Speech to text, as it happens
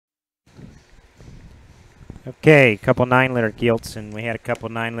Okay, a couple 9-liter gilts, and we had a couple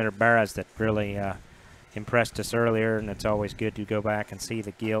 9-liter barras that really impressed us earlier, and it's always good to go back and see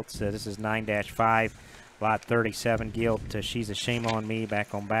the gilts. This is 9-5, lot 37 gilt. She's a Shame on Me,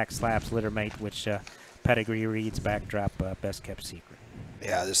 back on Back Slaps Littermate, which pedigree reads backdrop best kept secret.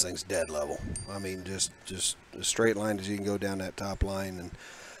 Yeah, this thing's dead level. I mean, just as straight line as you can go down that top line.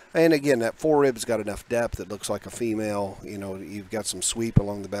 And again, that forerib's got enough depth. It looks like a female. You know, you've got some sweep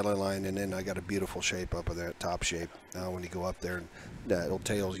along the belly line, and then I got a beautiful shape up of there, top shape. When you go up there, and that little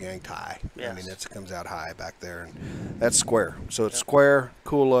tail's yanked high. Yes. I mean, it comes out high back there, and that's square. So it's square,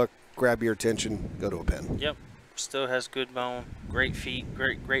 cool look, grab your attention, go to a pin. Yep. Still has good bone, great feet,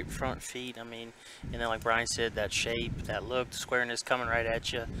 great front feet. I mean, and then like Brian said, that shape, that look, the squareness coming right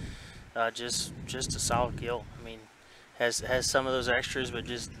at you. Just a solid gilt. I mean, has some of those extras, but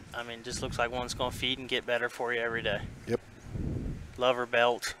just looks like one's gonna feed and get better for you every day. Yep. Lover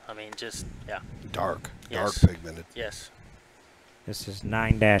belt. I mean, just yeah. Dark Yes. pigmented. Yes. This is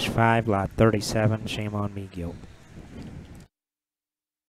 9-5, lot 37, Shame on Me gilt.